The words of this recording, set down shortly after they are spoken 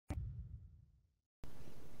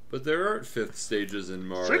But there aren't fifth stages in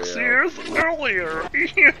Mario. 6 years earlier.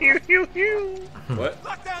 What?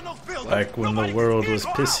 Like when the world was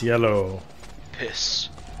piss yellow. Piss.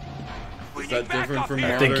 Is that different from I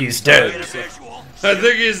modern think he's dead. I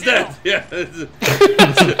think he's dead. Yeah.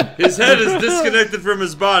 His head is disconnected from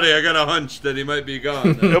his body. I got a hunch that he might be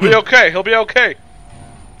gone. He'll be okay. He'll be okay.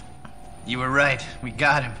 You were right. We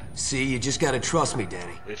got him. See, you just gotta trust me,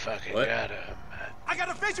 Danny. We fucking What? got him. I got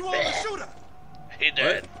a visual on the shooter. He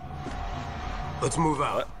dead. Let's move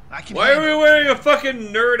out. I can Why are handle we wearing a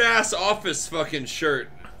fucking nerd-ass office fucking shirt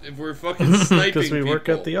if we're fucking sniping Because we people? work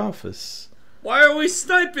at the office. Why are we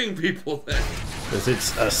sniping people then? Because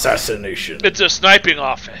it's assassination. It's a sniping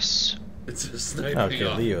office. It's a sniping Okay,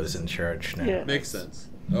 office. Leo's in charge now. Yeah. Makes sense.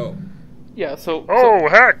 Oh. Yeah, so Oh,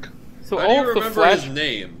 heck. so How do all you of the remember Flash. his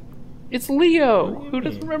name? It's Leo. Who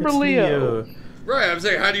doesn't remember It's Leo? Right, I'm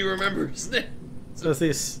saying, how do you remember his name? So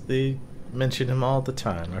they mention him all the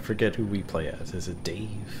time. I forget who we play as. Is it Dave?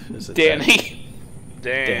 Is it Danny.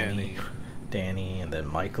 Danny. Danny, and then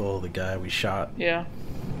Michael, the guy we shot. Yeah.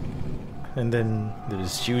 And then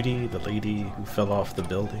there's Judy, the lady who fell off the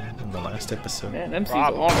building in the last episode. Man, MC's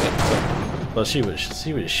Probably. on it. Well, she was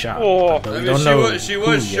shot. Oh. but I we mean, don't know she who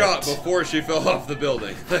was shot yet. before she fell off the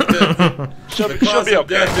building. She'll The be cause of okay.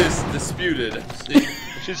 death is disputed.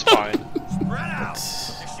 She's fine.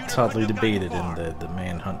 It's hotly debated in the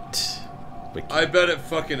Manhunt wiki. I bet it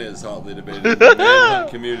fucking is hotly debated in the Manhunt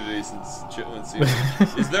community since Chitlin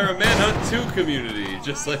season. Is there a Manhunt 2 community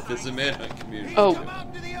just like there's a Manhunt community? Oh,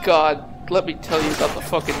 God. Let me tell you about the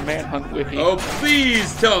fucking Manhunt wiki. Oh,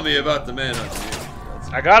 please tell me about the Manhunt community.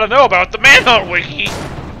 I gotta know about the Manhunt wiki.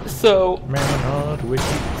 So, Manhunt wiki.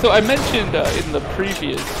 so I mentioned in the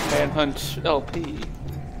previous Manhunt LP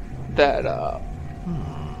that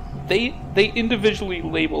they individually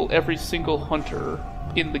label every single hunter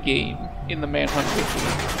in the game in the Manhunt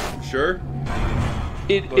wiki. Sure?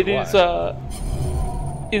 It is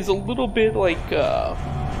is a little bit like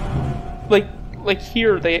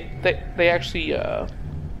here they actually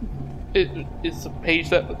it is a page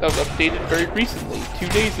that was updated very recently, 2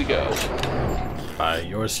 days ago. By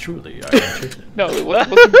yours truly, I entered it. No,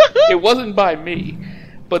 it wasn't by me,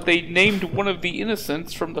 but they named one of the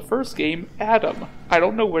innocents from the first game Adam. I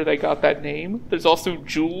don't know where they got that name. There's also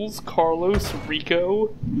Jules, Carlos,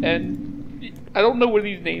 Rico, and I don't know where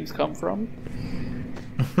these names come from.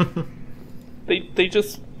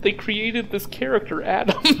 They created this character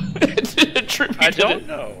Adam. I don't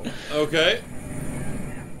know. Okay.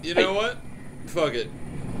 You know what? Fuck it.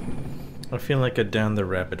 I feel like a down the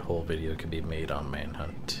rabbit hole video could be made on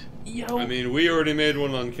Manhunt. Yo, I mean, we already made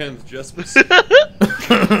one on Kenneth Jesperson.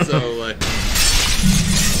 So, like...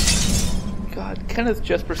 God, Kenneth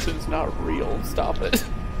Jesperson's not real. Stop it.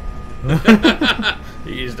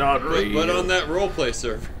 He's not real. But on that roleplay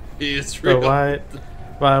server, he is real. But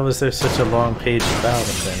why was there such a long page about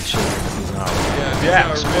him then? Sure, he's not real. Yeah,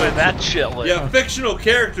 Yeah, he's not explain real. that shit later. Yeah, fictional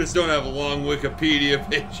characters don't have long Wikipedia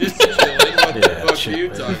pages. Chilling. What the Yeah, fuck are shit, you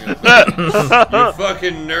man. talking about? You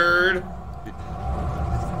fucking nerd.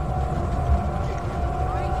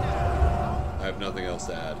 I have nothing else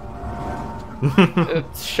to add.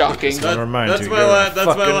 It's shocking. Never mind, That's dude, my you're a last. That's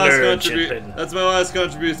my fucking last nerd, contribution. Chippin'. That's my last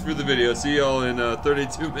contribution for the video. See y'all in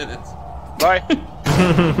 32 minutes. Bye.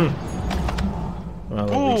 Well,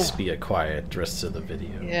 at Ooh. least be a quiet rest of the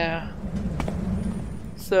video. Yeah.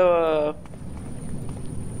 So,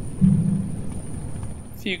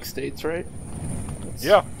 fugue states, right?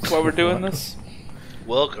 Yeah. That's why we're doing this?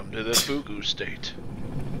 Welcome to the Fugu state.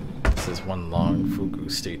 This is one long Fugu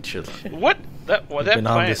state chillin'. What? That Been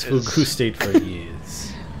on plant this is... Fugu state for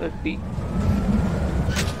years. That'd be...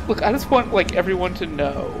 Look, I just want, like, everyone to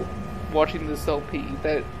know, watching this LP,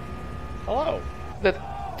 that Hello.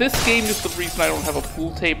 this game is the reason I don't have a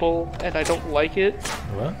pool table, and I don't like it.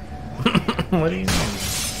 What? What do you mean?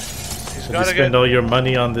 He's Did you gotta spend all your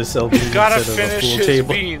money on this LP He's gotta instead of a finish pool his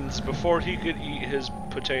table? beans before he could eat his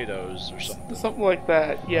potatoes or something. Something like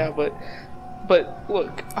that, yeah, but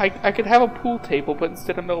look, I could have a pool table, but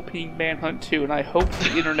instead I'm LPing Manhunt 2, and I hope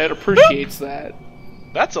the internet appreciates that.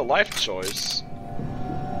 That's a life choice.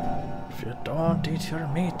 If you don't eat your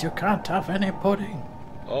meat, you can't have any pudding.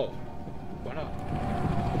 Oh. Why not?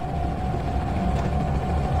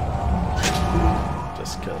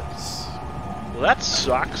 Just cause. Well, that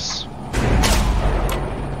sucks.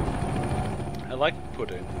 I like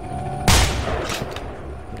pudding.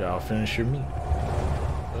 Yeah, I'll finish your meat.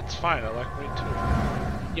 That's fine, I like meat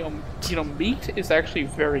too. You know, meat is actually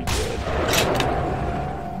very good.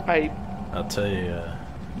 I'll tell you,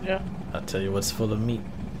 Yeah, I'll tell you what's full of meat.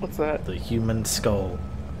 what's that? The human skull.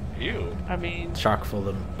 Ew. I mean, Chock full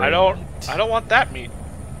of I brain don't meat. want that meat.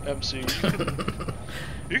 MC.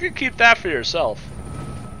 You can keep that for yourself.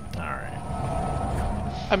 Alright.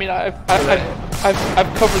 I mean, I've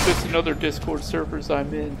covered this in other Discord servers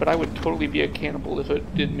I'm in, but I would totally be a cannibal if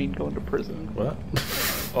it didn't mean going to prison. What?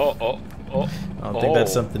 Oh. I don't think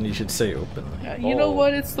that's something you should say openly. You know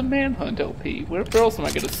what? It's the Manhunt LP. Where else am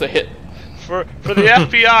I going to say it? For the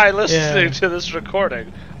FBI listening to this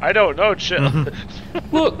recording, I don't know, chill.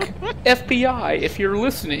 Look, FBI, if you're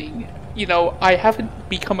listening, you know, I haven't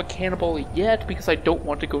become a cannibal yet because I don't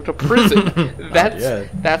want to go to prison.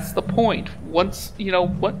 That's the point. Once, you know,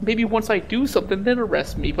 maybe once I do something, then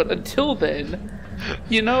arrest me. But until then,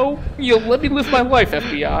 you know, you'll let me live my life,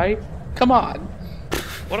 FBI. Come on.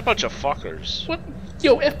 What a bunch of fuckers. What?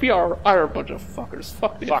 Yo, FBI are a bunch of fuckers.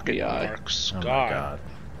 Fuck the Fucking FBI. marks. Oh my god.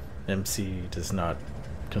 MC does not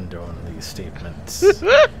condone these statements.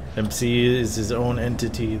 MC is his own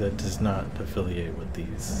entity that does not affiliate with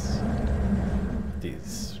these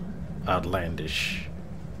outlandish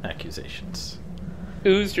accusations.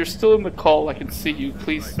 Ooze, you're still in the call. I can see you.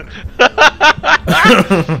 Please.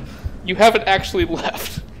 You haven't actually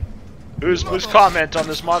left. Who's comment on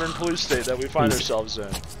this modern police state that we find ourselves in?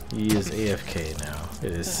 He is AFK now.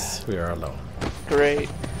 We are alone. Great.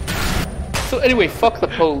 So anyway, fuck the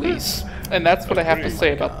police. And that's what I have to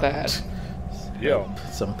say about that. Yo.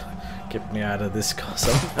 Get me out of this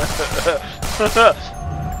custom.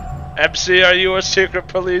 MC, are you a secret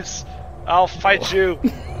police? I'll fight you.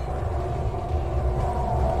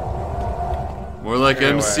 More like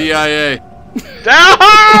MCIA. No!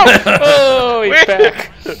 Oh, he's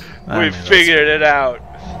back. We figured it out.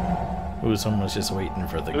 Someone's just waiting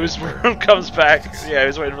for the Oozworm comes back. Yeah,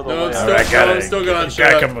 he's waiting for the No, layout. still got on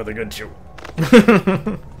Back him with a good shoot.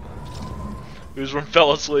 Oozworm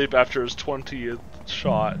fell asleep after his 20th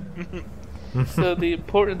shot. So the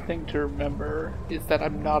important thing to remember is that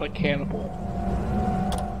I'm not a cannibal.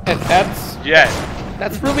 And that's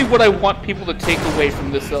really what I want people to take away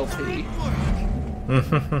from this LP.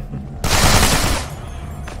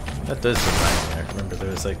 That does remind me. I remember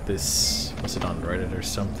there was like this, was it on Reddit or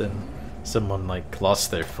something? Someone like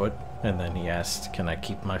lost their foot and then he asked, "Can I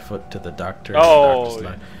keep my foot to the doctor?" And the doctor's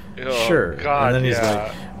like, sure. God, and then he's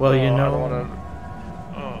like, well, you know,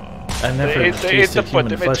 I never they ate the foot.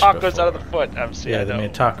 They made tacos before. out of the foot. MC, Yeah, I they know.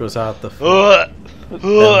 made tacos out of the foot.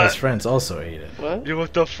 And his friends also ate it. What? Yeah,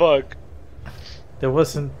 what the fuck? It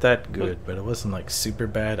wasn't that good, but it wasn't like super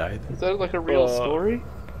bad either. Is that like a real story?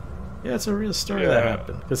 Yeah, it's a real story that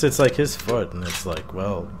happened. Because it's like his foot, and it's like,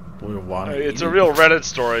 well, we want to It's a real Reddit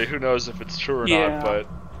story. Who knows if it's true or not, but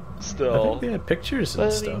I still. think they had pictures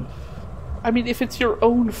and stuff. I mean, if it's your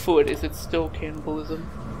own foot, is it still cannibalism?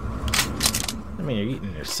 I mean, you're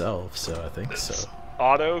eating yourself, so I think so.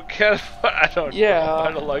 Auto cannibal? I don't know. I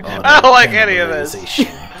don't like any of this.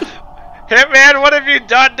 Hitman, what have you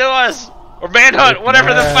done to us? Or Manhunt,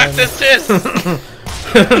 whatever the fuck this is!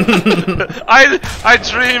 I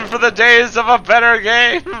dream for the days of a better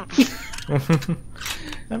game!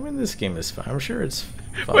 I mean, this game is fun. I'm sure it's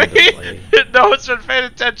fun to play. No one's been paying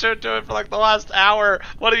attention to it for like the last hour.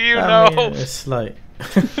 What do you know? I mean, it's like...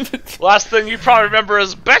 Last thing you probably remember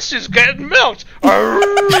is Betsy's getting milked!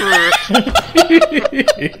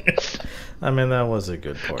 I mean, that was a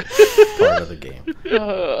good part of the game.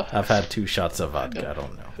 I've had 2 shots of vodka. I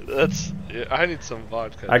don't know. I need some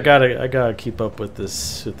vodka. I gotta keep up with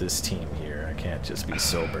this team here. I can't just be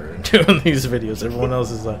sober doing these videos. Everyone else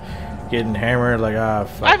is like getting hammered. Like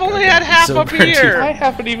fuck, I've only had half a beer. I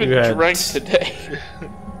haven't even drank today.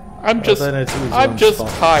 I'm just tired.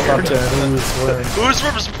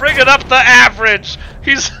 Oozworm's bringing up the average.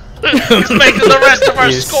 He's making the rest of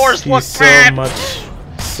our scores look bad.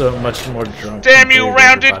 So much more drunk. Damn you,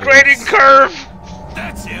 rounded grading curve!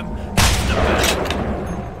 That's him.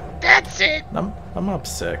 That's it. I'm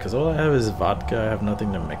upset because all I have is vodka. I have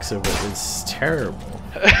nothing to mix it with. It's terrible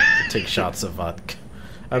to take shots of vodka.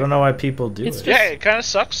 I don't know why people do it. Yeah, it kind of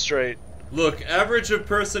sucks straight. Look, average of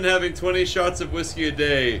person having 20 shots of whiskey a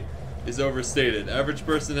day is overstated. Average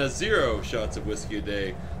person has 0 shots of whiskey a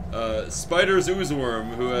day. Spider's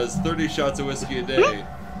Oozworm, who has 30 shots of whiskey a day,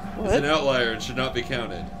 is an outlier and should not be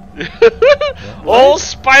counted. Old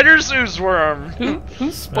Spider's Oozworm.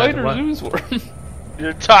 Who's Spider's Oozworm?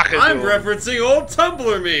 You're talking I'm to him. referencing old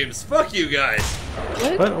Tumblr memes. Fuck you guys.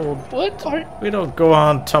 What? We don't go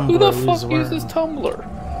on Tumblr. Who the fuck uses Tumblr?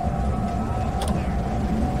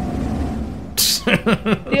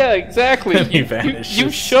 Yeah, exactly. You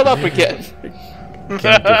shut up again.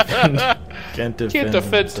 Can't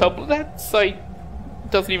defend Tumblr. That site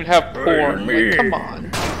doesn't even have porn. Like, come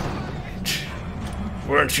on.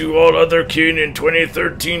 Weren't you all other keen in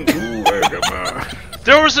 2013 too?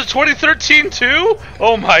 There was a 2013 too?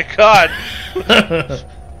 Oh my god.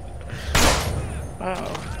 Wow.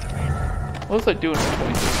 What was I doing in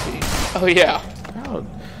 2013? Oh yeah. Oh,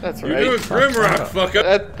 That's You're right. doing Grimrock,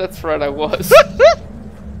 fucker. That's right, I was.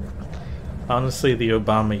 honestly, the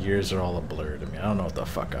Obama years are all a blur to me. I don't know what the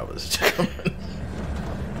fuck I was doing.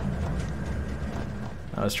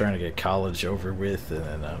 I was trying to get college over with, and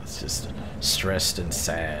then I was just stressed and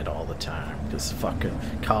sad all the time because fucking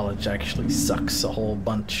college actually sucks a whole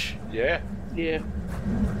bunch. Yeah. Yeah.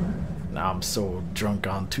 Now I'm so drunk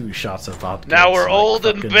on 2 shots of vodka. Now we're it's old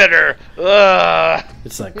like and fucking- bitter. Ugh.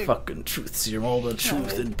 It's like fucking truth serum. All the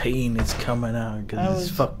truth and pain is coming out because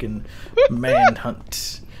it's fucking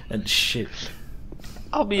manhunt and shit.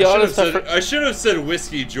 I'll be honest. I should have said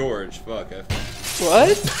Whiskey George. Fuck.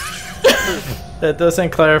 What? That doesn't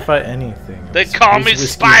clarify anything. They It's call me Whiskey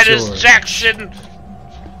Spiders George. Jackson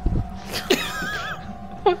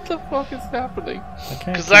What the fuck is happening?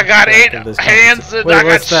 because I got 8 hands and I got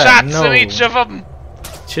what's that? shots No. in each of them.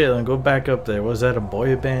 Chill and go back up there. Was that a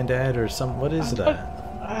boy band ad or something? What is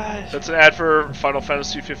that? That's an ad for Final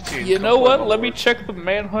Fantasy 15. You know what? Let me check the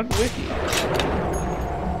Manhunt wiki.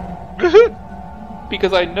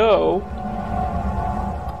 Because I know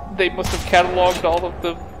they must have cataloged all of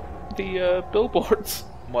the billboards.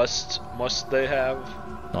 Must they have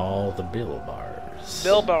All the billboards.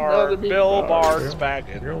 billboards back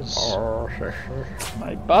in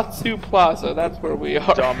My Batsu Plaza, that's where we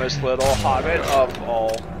are. dumbest little hobbit of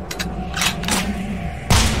all.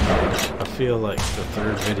 I feel like the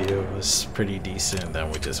 3rd video was pretty decent,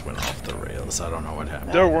 then we just went off the rails. I don't know what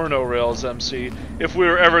happened. There were no rails, MC. If we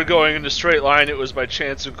were ever going in a straight line, it was by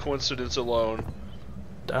chance and coincidence alone.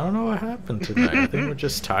 I don't know what happened tonight. I think we're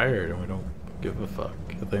just tired and we don't give a fuck.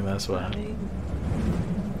 I think that's what happened.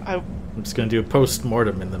 I'm just gonna do a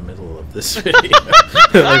post-mortem in the middle of this video.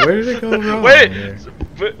 Like, where did it go wrong? Wait,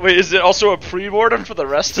 is it also a pre-mortem for the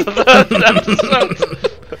rest of the episode?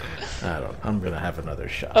 I'm gonna have another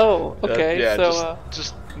shot. Oh, okay. Yeah, so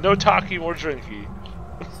just no talkie, more drinky.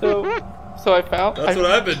 so I found. That's what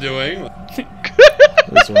I've been doing.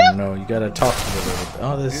 This one, no, you gotta talk to it a little bit.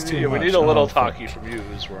 Oh, this is too much. We need a little Oh, fuck. talkie from you,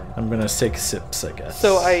 Uzworm. I'm gonna take sips, I guess.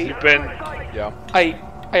 So You've been, yeah. I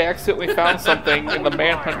accidentally found something in the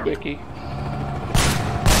Manhunt wiki.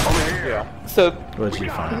 Yeah. So What'd you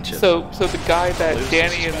find, Chip? So the guy that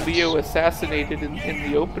Danny and Leo assassinated in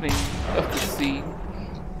the opening of the scene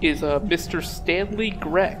is Mr. Stanley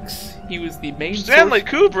Grex. He was the main Stanley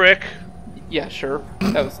Kubrick. Yeah, sure.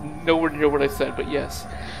 That was nowhere near what I said, but yes.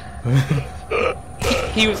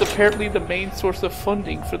 He was apparently the main source of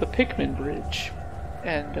funding for the Pikmin Bridge.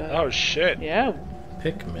 And Oh shit. yeah,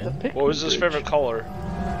 Pikmin. the Pikmin What was his Bridge. favorite color?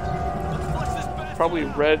 Probably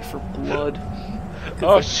red for blood.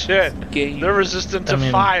 Oh shit. Game. They're resistant to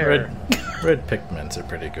fire. Red Pikmins are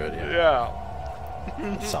pretty good, yeah.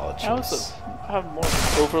 Yeah. Solid I'm choice. more of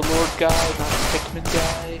an Overlord guy, not a Pikmin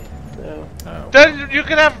guy. So Oh. Then you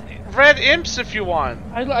can have red imps if you want.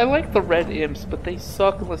 I like the red imps, but they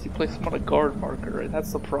suck unless you place them on a guard marker, and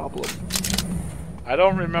that's the problem. I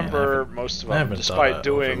don't remember most of I them, haven't despite thought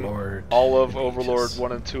doing Overlord. all of Overlord Just-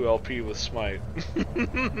 1 and 2 LP with Smite.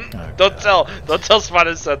 Oh, Don't tell Smite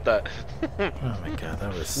I said that. Oh my god,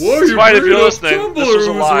 that was. Whoa, you're Smite, if bringing you're up listening, Tumblr, this was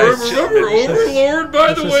a lie. Remember Overlord,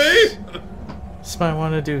 by the way? Smite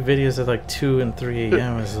wanted to do videos at like 2 and 3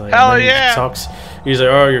 a.m. It's like, Hell and then yeah! He talks. He's like,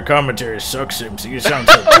 "Oh, your commentary sucks, Sims. You sound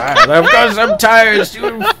so tired." Of course, I'm tired. You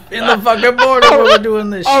in the fucking border when we're doing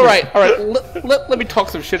this. All shit. right. Let me talk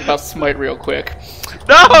some shit about Smite real quick.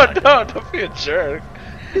 No, don't be a jerk.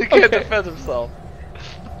 He can't defend himself.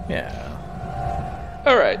 Yeah.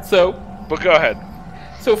 All right, so But go ahead.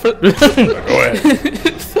 so for Go ahead.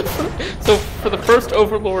 so for the first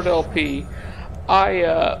Overlord LP,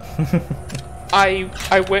 I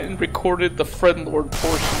went and recorded the Friendlord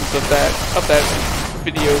portions of that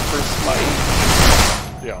video for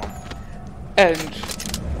Smite. Yeah. And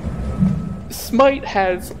Smite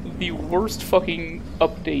has the worst fucking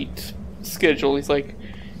update schedule. He's like,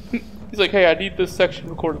 hey, I need this section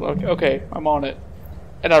recorded. Like, okay, I'm on it.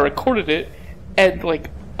 And I recorded it, and like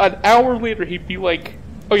an hour later, he'd be like,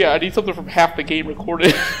 oh yeah, I need something from half the game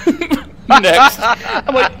recorded next.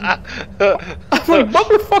 I'm like,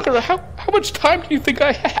 motherfucker, how much time do you think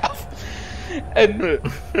I have? And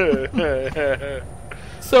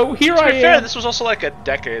so here I am. Fair, this was also like a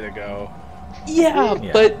decade ago. Yeah,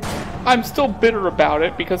 but I'm still bitter about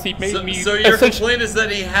it because he made me. So your complaint is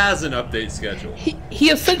that he has an update schedule. He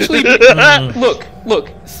essentially look.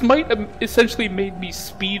 Smite essentially made me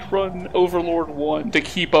speedrun Overlord 1 to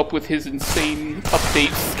keep up with his insane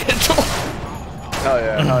update schedule. Hell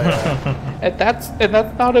yeah, hell yeah. And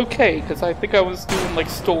that's not okay, because I think I was doing like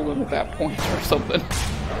stolen at that point or something.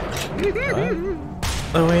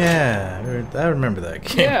 Oh yeah, I remember that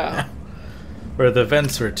game. Yeah. Where the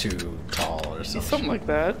vents were too tall or something. Something like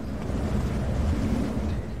that.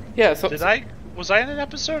 Yeah, so... Was I in an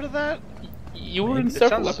episode of that? You were in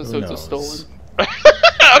several episodes of Stolen.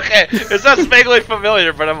 Okay, it sounds vaguely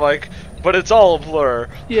familiar, but I'm like, but it's all a blur.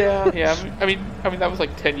 Yeah, yeah. I mean, that was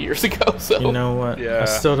like 10 years ago. So you know what? Yeah. I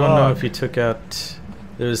still don't know if you took out.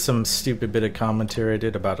 There was some stupid bit of commentary I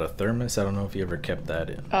did about a thermos. I don't know if you ever kept that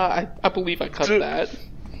in. I believe I cut that.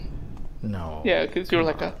 No. Yeah, because you were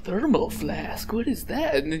like, a thermal flask. What is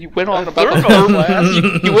that? And then you went on about the thermal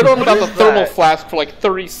flask. You went on about the thermal flask for like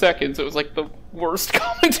 30 seconds. It was like the worst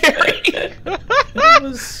commentary.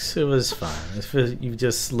 It was fine. If you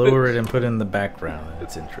just lower it and put it in the background,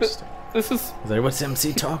 it's interesting. This is like, what's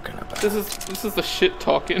MC talking about? This is the shit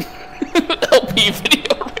talking LP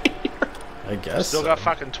video right here. I guess. Still got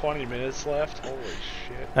fucking 20 minutes left. Holy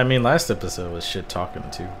shit. I mean, last episode was shit talking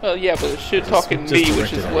too. Oh yeah, but it's shit talking me,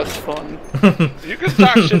 which is less fun. You can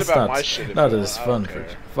talk shit about my shit. Not as fun for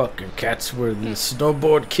fucking cats were the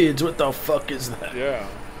snowboard kids. What the fuck is that? Yeah.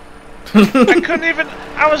 I couldn't even.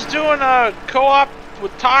 I was doing a co-op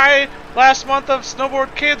with Ty last month of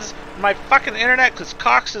Snowboard Kids. My fucking internet, because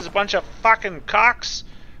Cox is a bunch of fucking cocks.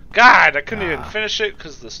 God, I couldn't even finish it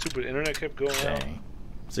because the stupid internet kept going out.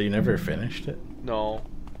 So you never finished it? No.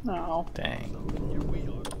 No. Dang.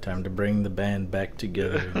 Time to bring the band back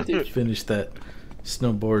together. Finish that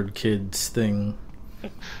Snowboard Kids thing.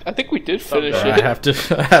 I think we did finish it. I have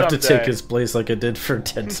to take his place like I did for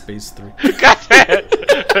Dead Space 3. God damn it!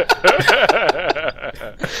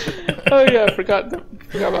 Oh yeah, I forgot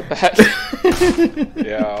about that.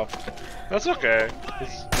 Yeah, that's okay.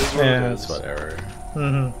 It's it's whatever.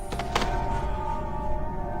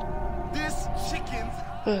 This chicken's.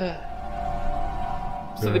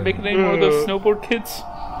 So are they making any more of those Snowboard Kids?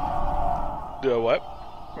 What?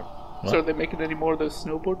 So are they making any more of those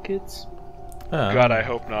Snowboard Kids? God, I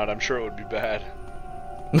hope not. I'm sure it would be bad.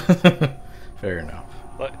 Fair enough.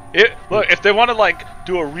 Look, if they want to like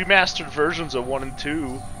do a remastered versions of 1 and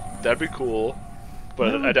 2, that'd be cool.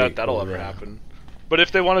 But I doubt that'll ever happen. But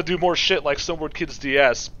if they want to do more shit like Snowboard Kids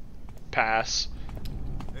DS, pass.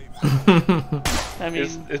 I mean,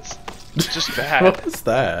 it's just bad. What was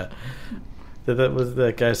that? Was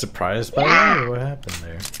that guy surprised by that, or what happened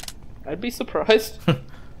there? I'd be surprised.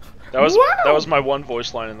 That was my one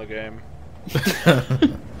voice line in the game.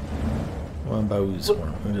 What about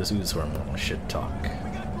Oozworm? Who does Oozworm want to shit talk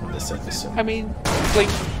in this episode? I mean,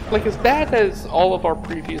 like as bad as all of our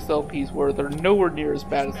previous LPs were, they're nowhere near as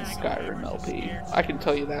bad as the Skyrim LP. I can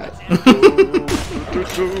tell you that.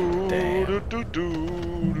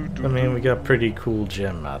 Damn. I mean, we got pretty cool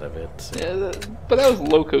gem out of it. So. Yeah, but that was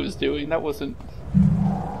Loco's doing. That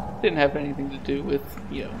didn't have anything to do with,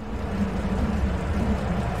 you know,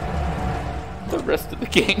 the rest of the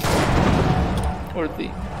game. Or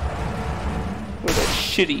that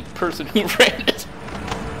shitty person who ran it.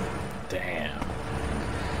 Damn.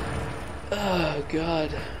 Oh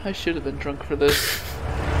god, I should have been drunk for this.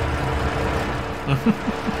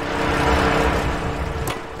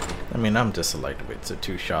 I mean, I'm just a lightweight, so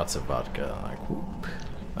 2 shots of vodka, like, whoop.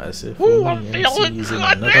 As if I'm feeling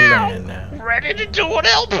good now. Ready to do an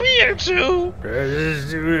LP or 2. Ready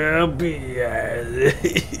to do an LP.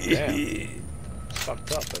 Damn.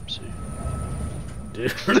 Fucked up, MC.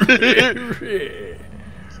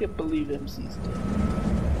 Can't believe MC's dead.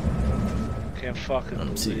 Can't fucking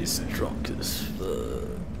MC's drunk as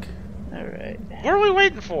fuck. Alright. What are we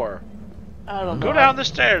waiting for? I don't know. Go down the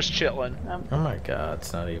stairs, chitlin'. Oh my god,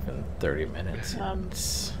 it's not even 30 minutes.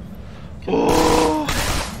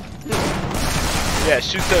 Yeah,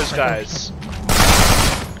 shoot those guys.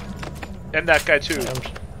 And that guy too.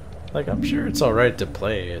 I'm sure it's alright to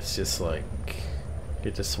play, it's just like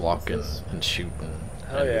you're just walking and shooting,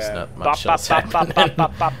 and there's not much else happening.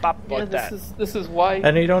 Like that. This is why.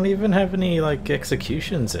 And you don't even have any like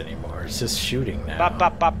executions anymore. It's just shooting now. Like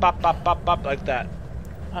that.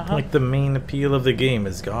 Like the main appeal of the game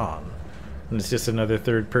is gone, and it's just another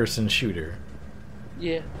third-person shooter.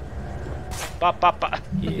 Yeah.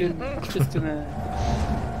 Yeah. Just gonna.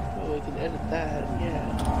 Oh, I can edit that.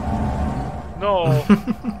 Yeah. No.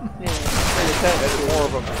 Yeah. Edit that. Edit more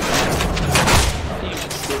of them.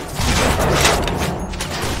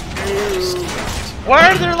 Why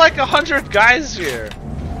are there like 100 guys here?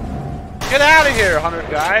 Get out of here, 100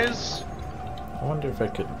 guys! I wonder if I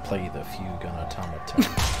could play the Fugue on Automaton. The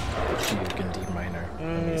Fugue in D minor.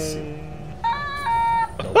 Let me see.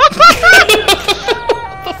 Nope.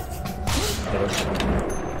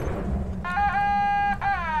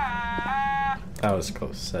 That was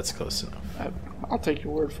close. That's close enough. I'll take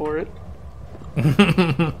your word for it.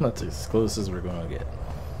 That's as close as we're gonna get.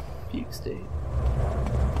 Fugue State.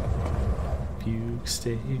 Fugue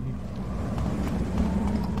State.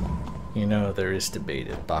 You know, there is debate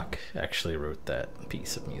if Bach actually wrote that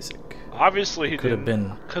piece of music. Obviously he Could have didn't.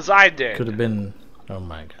 been. Because I did. Could have been. Oh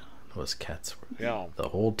my god. Those cats were. Yeah. The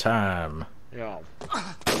whole time. Yeah.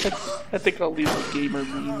 I think I'll leave the gamer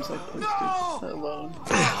memes I posted alone.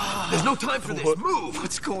 There's no time for this. Move.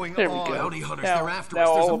 What's going There we on? go. Bounty hunters, Now, they're after now us.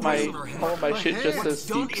 There's all a of my prisoner ahead. all of my shit just What's says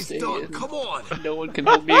done Fugue is State, done. and Come on. no one can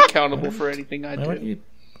hold me accountable for anything I What do do. you,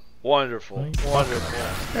 Wonderful.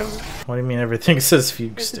 Wonderful. what do you mean everything says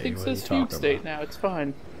Fugue State? Everything What are you says talking Fugue State about? now. It's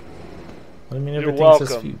fine. What do you mean You're everything says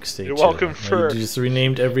welcome. Fugue State? You're Joe? welcome Like, for- You just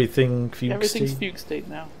renamed everything Fugue Everything's State? Fugue State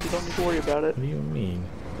now. You don't need to worry about it. What do you mean?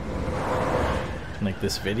 Like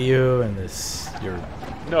this video and this your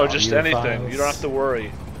No, just audio anything. files? You don't have to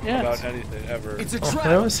worry Yeah. about anything ever. It's a Oh,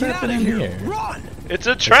 trap. what's Get out of happening here. here? Run. It's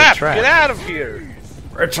a trap. trap. Get out of here.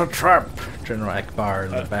 It's a trap! General Akbar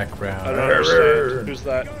in the background. I don't understand. Who's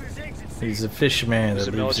that? He's a fishman He's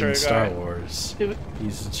that a lives in military Star guy? Wars. It was,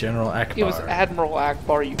 He's General Akbar. it was Admiral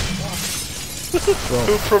Akbar, you fuck.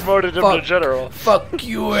 Who promoted him to general? Fuck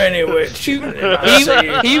you anyway. He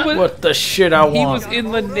was What the shit I he want. was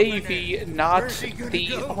in the Navy, not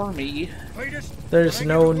the Army. There's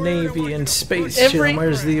no navy in space, Jim.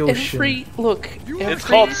 Where's the ocean? It's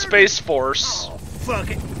called Space Force.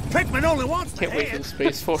 Fuck it. Pickman only wants Can't wait for the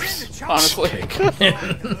Space Force, honestly.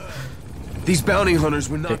 These bounty hunters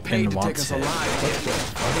were not Pickman paid to take wants us it.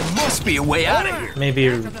 alive. There must be a way out of here. Maybe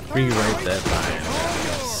rewrite that line. I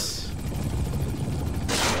guess.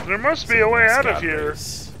 There must be a way out of Scott here,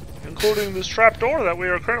 Race. including this trap door that we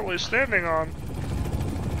are currently standing on.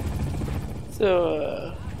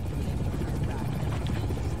 So,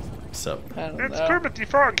 So, I don't It's know. Kermit the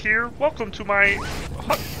Frog here. Welcome to my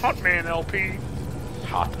Hot Man LP.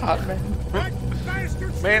 Hot man.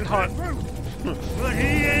 Manhunt. But he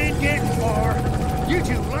ain't getting far. You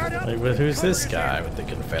two line up. like, but who's this guy with the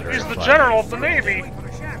Confederate He's the flag? general of the Navy.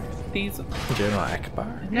 These General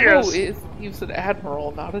Akbar? no, Yes. he was an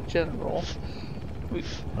admiral, not a general.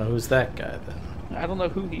 Well, who's that guy then? I don't know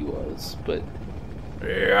who he was, but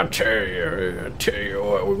Yeah, I tell you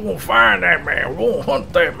what, we're gonna find that man. We're gonna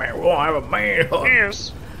hunt that man. We're gonna have a man hunt.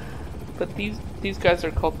 Yes. but these guys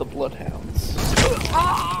are called the Bloodhounds.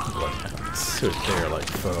 So they're like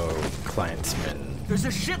faux Klansmen. There's a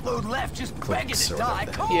shitload left. Just begging Clicks to or die.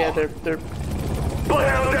 whatever. Come Yeah, on. they're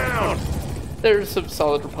Down. there's some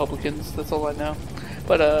solid Republicans. That's all I know.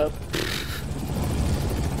 But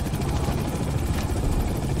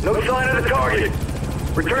No sign of the target.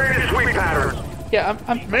 Returning to sweep pattern. yeah,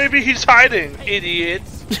 I'm Maybe he's hiding, idiot.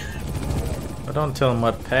 But don't tell him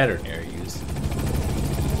what pattern you're using.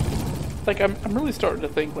 like I'm really starting to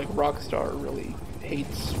think like Rockstar really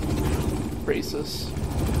hates racists.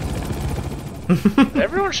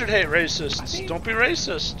 Everyone should hate racists. Don't be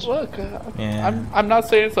racist. Look, Yeah. I'm not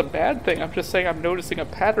saying it's a bad thing. I'm just saying I'm noticing a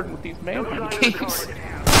pattern with these manhunt games.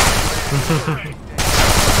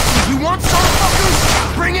 You want some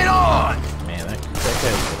fuckers? Bring it on. Man, that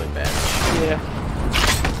guy's really bad. Yeah.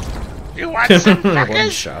 You want some One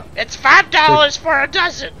fuckers? shot. It's $5 for a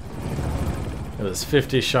dozen. It was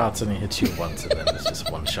 50 shots and he hits you once, and then it's just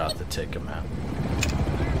one shot to take him out.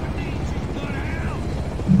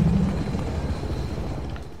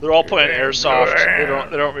 They're all playing airsoft.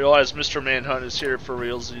 They don't realize Mr. Manhunt is here for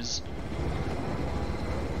realsies.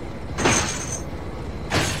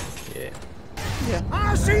 Yeah,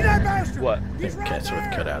 I see that bastard. What? He's right cats with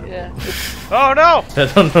there. cut out. Yeah. Oh no!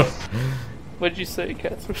 I don't know. What'd you say,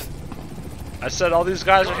 Katsworth? I said all these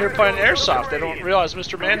guys are here playing airsoft. They don't realize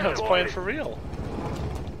Mr. Manhunt's playing for real.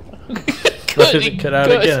 Why did it cut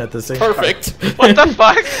out again at the same Perfect. What the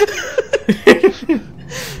fuck?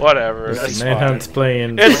 Whatever. time? That's The Manhunt's fine.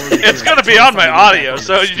 playing. It's gonna be on my audio,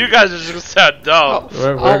 so you guys are just sound dumb.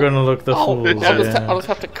 We're gonna look the fools. I'll Yeah. just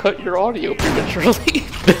have to cut your audio prematurely.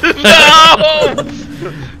 No!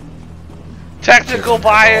 Technical All the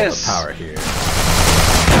bias. power here.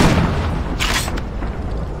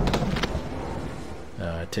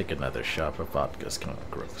 Take another shot, but vodka's kind of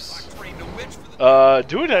gross.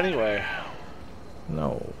 Do it anyway.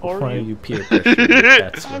 No, Or why are you- you peer pressuring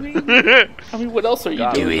cats? I mean, what else are you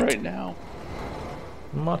doing right now?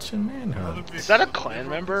 I'm watching Manhunt. Is that a clan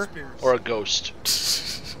member or a ghost?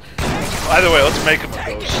 Either way, let's make him a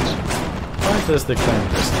ghost. Why does the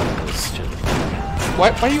clan just do this shit?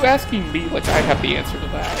 Why are you asking me like I have the answer to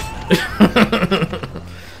that?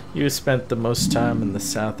 You spent the most time in the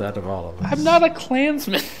South out of all of us. I'm not a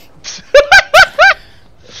Klansman.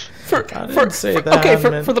 didn't say that. Okay, I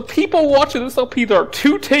meant- for the people watching this LP, there are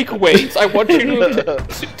 2 takeaways I want you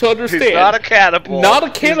to understand. He's not a cannibal. Not a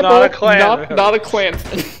cannibal. He's not a Klansman. Not a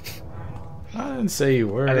Klansman. I didn't say you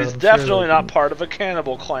were. And he's I'm definitely sure, like, not part of a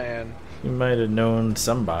cannibal clan. You might have known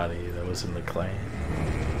somebody that was in the clan.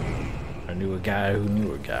 I knew a guy who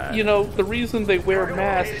knew a guy. You know, the reason they wear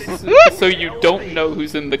masks is so you don't know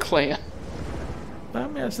who's in the clan. I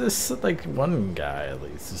mean, it's this like one guy at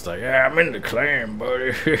least. It's like, yeah, I'm in the clan,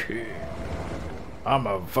 buddy. I'm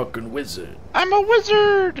a fucking wizard. I'm a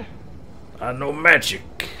wizard! I know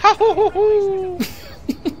magic. Ha hoo hoo hoo!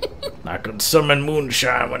 I can summon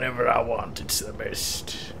moonshine whenever I want. It's the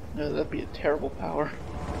best. No, that'd be a terrible power.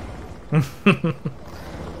 I'm a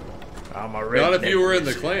redneck. Not if you were in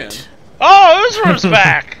the wizard. clan. Oh, Uzur's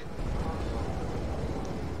back!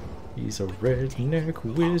 He's a redneck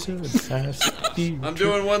wizard. Has to be I'm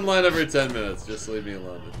doing one line every 10 minutes. Just leave me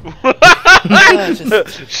alone. I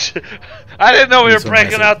didn't know we were Uzur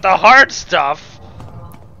breaking has it. out the hard stuff.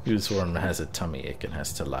 Uzorm has a tummy ache and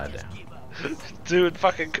has to lie down. Doing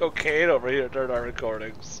fucking cocaine over here during our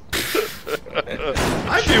recordings.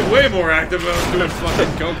 I'd be way more active if I was doing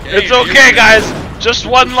fucking cocaine. It's okay, guys. Just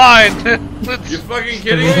one line. You fucking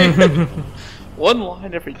kidding me? One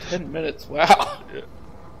line every 10 minutes. Wow.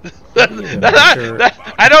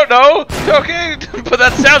 I don't know cocaine, but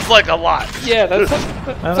that sounds like a lot. Yeah, that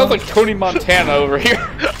sounds like Tony Montana over here.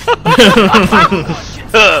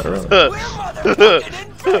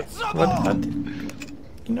 What?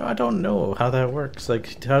 You know, I don't know how that works.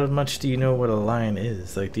 Like, how much do you know what a line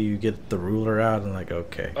is? Like, do you get the ruler out and like,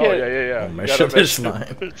 okay, Oh yeah. I'll You measure gotta this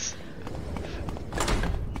measure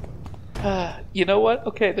line. You know what?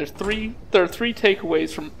 Okay, there are 3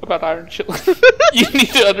 takeaways from about Iron Children. You need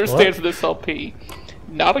to understand What? for this LP.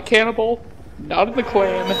 Not a cannibal, not in the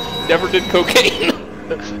clan, never did cocaine.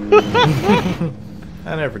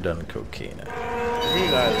 I never done cocaine.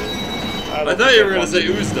 I thought you were gonna say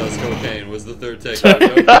Ooze does cocaine. Was the third take?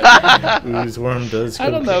 Ooze worm does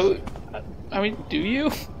cocaine. I don't know. I mean, do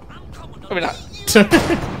you? I mean,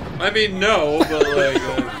 I mean, no, but like,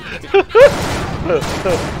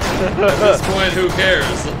 at this point, who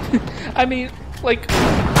cares? I mean, like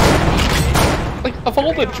of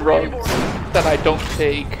all the drugs that I don't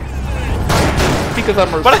take because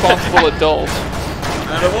I'm a responsible adult.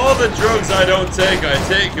 Out of all the drugs I don't take, I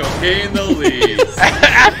take cocaine the least.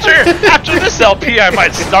 after this LP, I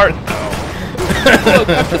might start though. Look,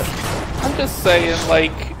 I'm just saying,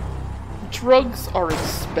 like, drugs are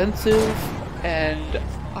expensive, and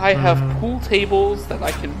I have pool tables that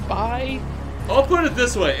I can buy. I'll put it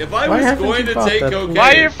this way: if I Why was haven't going you to bought take that cocaine,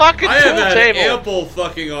 Buy your fucking I have pool had table. ample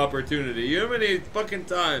fucking opportunity. You know how many fucking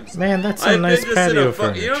times? Man, that's I've some nice been just in patio a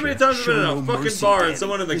you know how many furniture. times I've been in a Show no fucking mercy, bar and Danny.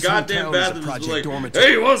 someone in the This goddamn hotel is a bathroom is project like, dormitory.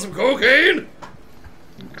 "Hey, you want some cocaine?"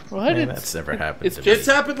 What? Man, that's never happened it's to just- It's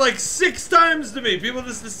happened like 6 times to me. People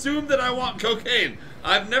just assume that I want cocaine.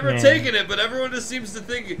 I've never Man. taken it, but everyone just seems to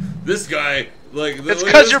think this guy, like, It's look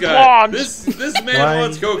at 'cause this you're guy. blonde. This man Why-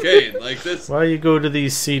 wants cocaine. Like this. Why you go to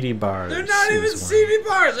these seedy bars? They're not even Ooze worm? seedy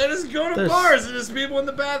bars. I just go to There's- bars and just people in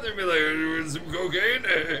the bathroom be like, "Are you doing some cocaine?"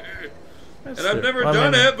 That's And I've it. never I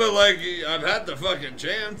done mean, it, but like I've had the fucking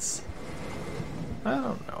chance. I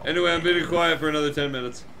don't know. Anyway, I'm being quiet for another 10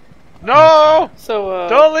 minutes. No, So,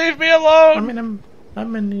 don't leave me I alone. mean,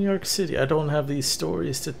 I'm in New York City. I don't have these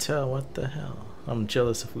stories to tell. What the hell? I'm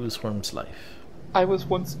jealous of Oozeworm's life. I was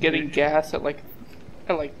once getting gas at like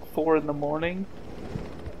 4 in the morning,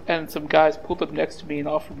 and some guys pulled up next to me and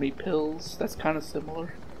offered me pills. That's kind of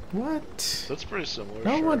similar. What? That's pretty similar.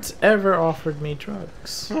 No sure. one's ever offered me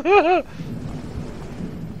drugs.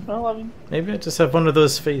 Well, I mean, Maybe I just have one of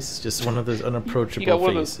those faces, just one of those unapproachable you got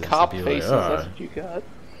one of faces. those cop I'd be faces. Like, That's what you got.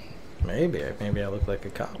 maybe I look like a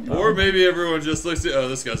cop. Or maybe everyone just looks at, oh,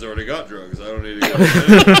 this guy's already got drugs. I don't need to go.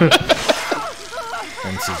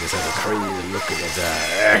 And she just has a crazy look in his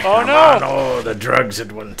eye. Oh, Come no. on, all the drugs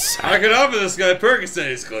at once. I could offer this guy Percocet.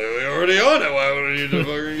 He's clearly already on it. Why would I need to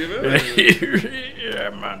fucking give it? Yeah,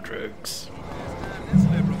 my drugs.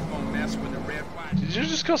 Did you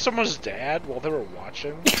just kill someone's dad while they were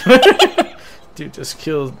watching? Dude just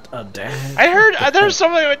killed a dad. I heard there's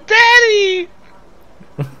somebody with Daddy.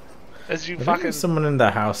 As you Maybe fucking there's someone in the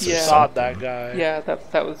house. Yeah. Or saw something. that guy. Yeah,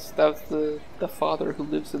 that was the father who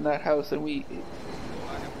lives in that house, and he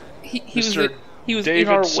was Mr. he was David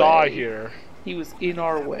in our Saw way. here. He was in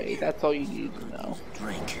our way. That's all you needed to know.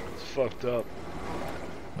 It's fucked up.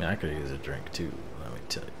 I mean, I could use a drink too. Let me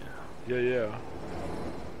tell you. Yeah.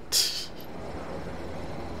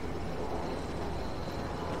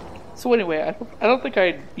 So anyway, I don't think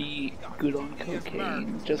I'd be good on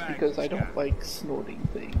cocaine just because I don't like snorting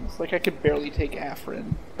things. Like I could barely take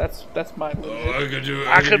Afrin. That's my limit.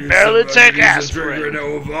 I could barely take aspirin. Right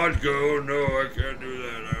now with vodka. Oh no, I can't do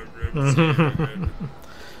that.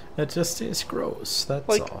 It just tastes gross. That's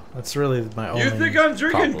Like- all. That's really my only. You think I'm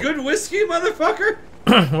drinking problem. good whiskey, motherfucker?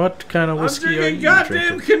 What kind of I'm whiskey are drinking you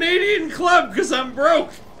goddamn drinking? Canadian Club because I'm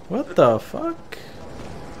broke. What the fuck?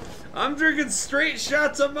 I'm drinking straight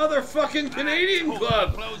shots of motherfucking Canadian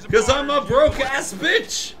Club because I'm a broke ass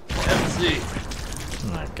bitch. MC. Oh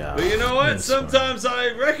my god. But you know what? That's fine. Sometimes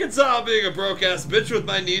I reconcile being a broke ass bitch with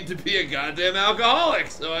my need to be a goddamn alcoholic.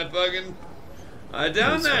 So I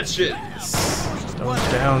down that shit. Don't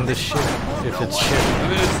down the shit if it's shit. I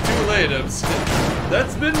mean, it's too late.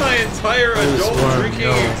 That's been my entire This adult one, drinking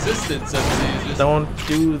no. existence. MC. Just, Don't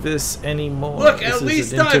do this anymore. look, this at is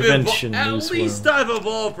least an I've intervention. I've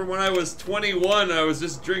evolved from when I was 21. I was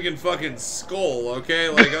just drinking fucking Skull. Okay,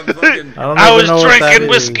 like I'm fucking. I was drinking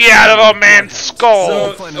whiskey out of a man's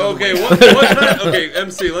skull. So, okay, what kind, okay,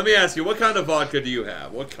 MC, let me ask you, what kind of vodka do you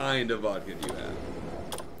have? What kind of vodka do you have?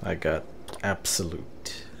 I got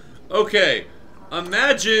Absolute. Okay,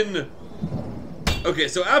 imagine. Okay,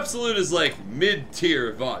 so Absolute is like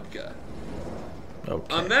mid-tier vodka.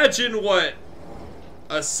 Okay. Imagine what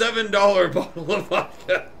a $7 bottle of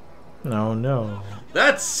vodka. No.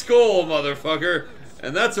 That's Skull, motherfucker.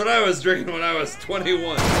 And that's what I was drinking when I was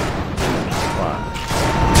 21.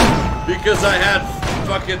 Why? Because I had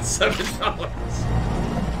fucking $7.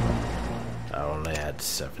 I only had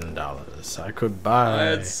 $7. I could buy. I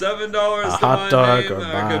had $7 a to hot my dog name. or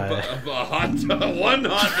I could buy buy a hot dog, one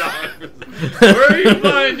hot dog. Where are you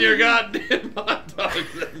buying your goddamn hot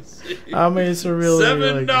dogs? MC? I mean, it's a really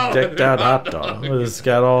 $7 like, decked out hot hot dog. dog. It's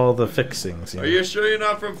got all the fixings. Are you sure you're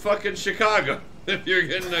not from fucking Chicago? If you're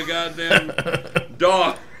getting a goddamn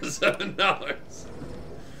dog for $7.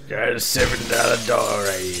 Got a $7 dog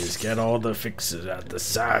raise. Got all the fixes out the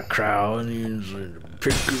sauerkraut, onions, and the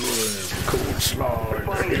pickle, and the coleslaw.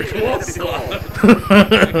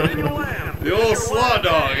 The old slaw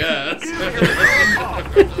dog, yeah.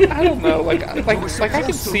 I don't know, like I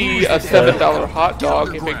can see a $7 hot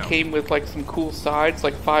dog if it came with like some cool sides,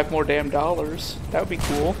 like $5 more damn dollars. That would be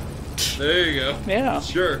cool. There you go. Yeah.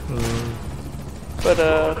 Sure. But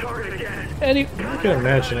I can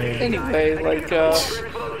imagine it. anyway, like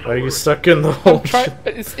Are you stuck in the hole?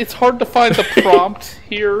 it's hard to find the prompt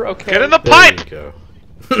here. Okay. Get in the There pipe! you go.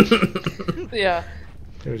 Yeah.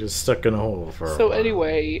 You're just stuck in a hole for a So while.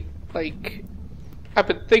 anyway, like I've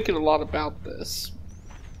been thinking a lot about this,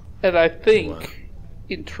 and I think What?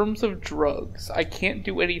 in terms of drugs, I can't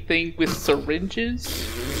do anything with syringes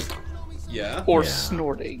Yeah. or Yeah.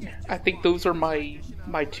 snorting. I think those are my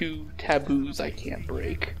two taboos I can't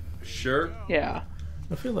break. Sure. Yeah.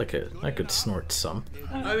 I feel like I could snort something.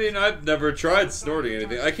 I mean, I've never tried snorting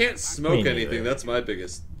anything. I can't smoke Me neither. anything. That's my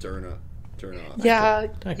biggest turn off. Yeah,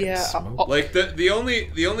 I could yeah. smoke. Like the only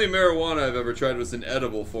marijuana I've ever tried was in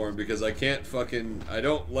edible form because I can't fucking I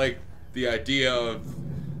don't like the idea of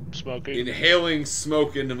Smoking. inhaling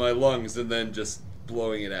smoke into my lungs and then just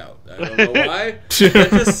blowing it out. I don't know why. It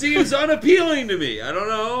just seems unappealing to me. I don't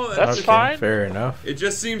know. That's Okay, fine. Fair enough. It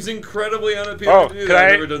just seems incredibly unappealing Oh, to me. can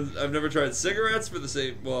I- I've never tried cigarettes for the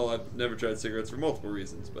same. Well, I've never tried cigarettes for multiple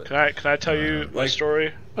reasons, but Can I tell you my like-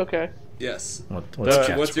 story? Okay. yes. What's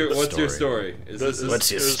What's your story? Is this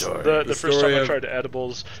What's your It was story? The The first story time I of tried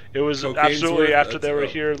edibles, it was cocaine's absolutely worth? after they That's- were oh.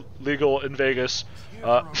 here legal in Vegas. Oh,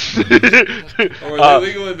 are they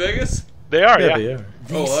legal in Vegas? They are, Yeah, yeah. they are.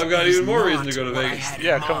 Oh, well, I've got even more reason to go to Vegas.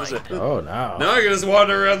 Yeah, come visit. Oh, no. Now I can just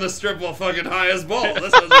wander around the strip while fucking high as ball.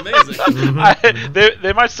 That sounds amazing.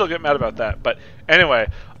 They might still get mad about that, but anyway,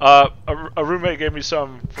 a roommate gave me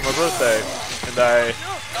some for my birthday, and I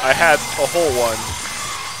had a whole one.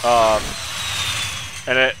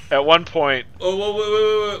 And at one point,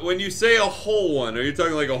 Oh, wait. When you say a whole one, are you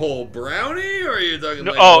talking like a whole brownie, or are you talking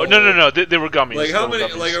no, like? oh a no, whole- they were gummies. Like how They were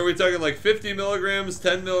many? gummies. Like are we talking like 50 milligrams,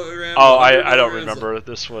 10 milligrams? Oh, 100 I don't milligrams? remember.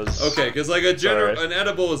 This was Okay, because like Sorry. an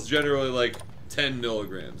edible is generally like 10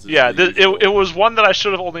 milligrams. is Yeah, the usual. it was one that I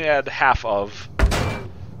should have only had half of.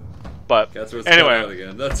 But That's where it's cut out anyway,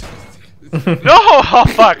 again. That's no, oh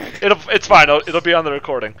fuck, it's fine. It'll be on the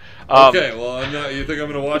recording. okay. Well, I'm not. You think I'm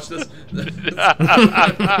gonna watch this?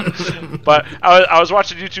 But I was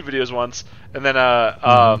watching YouTube videos once, and then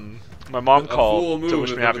my mom A fool called move to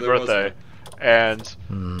wish if me happy ever there was birthday, and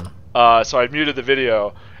so I muted the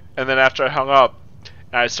video, and then after I hung up,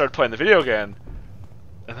 and I started playing the video again,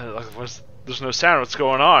 and then like, there's no sound. What's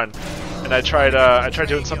going on? And I tried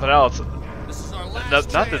doing something else.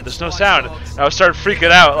 Nothing. There's no sound. And I started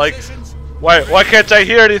freaking out. Like Why can't I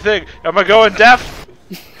hear anything? Am I going deaf?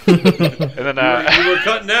 And then you were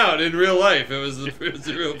cutting out in real life. It was a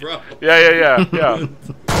real problem. Yeah.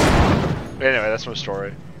 Anyway, that's my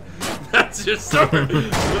story. That's your story.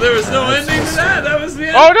 Well, there was no ending to that. That was the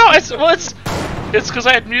end. Oh no, it's because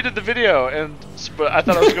I had muted the video but I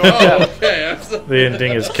thought I was going deaf. Okay. The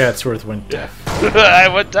ending is Catsworth went deaf. I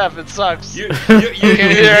went deaf. It sucks. You can't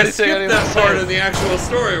hear anything skipped anyone that part says. in the actual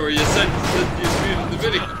story where you said you muted the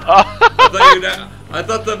video. Oh. I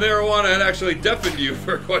thought the marijuana had actually deafened you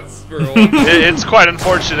for a while. It's quite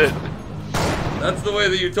unfortunate. That's the way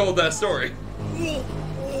that you told that story.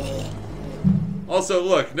 Also,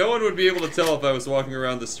 look, no one would be able to tell if I was walking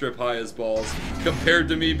around the strip high as balls compared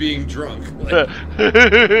to me being drunk. Like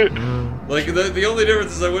the only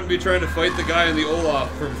difference is I wouldn't be trying to fight the guy in the Olaf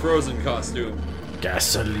from Frozen costume.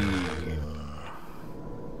 Gasoline.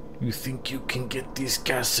 You think you can get this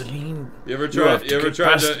gasoline? You ever tried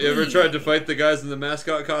to fight the guys in the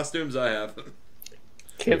mascot costumes? I have.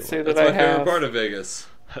 Can't say that That's I my favorite have. part of Vegas.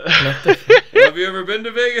 Have you ever been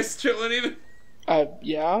to Vegas, Chitlin, even?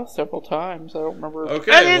 Yeah, several times. I don't remember.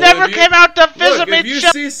 Okay. And he never came out to visit me. If you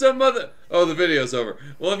see some other, the video's over.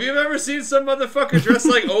 Well, if you've ever seen some motherfucker dressed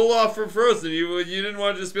like Olaf from Frozen, you didn't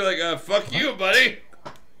want to just be like, fuck you, buddy.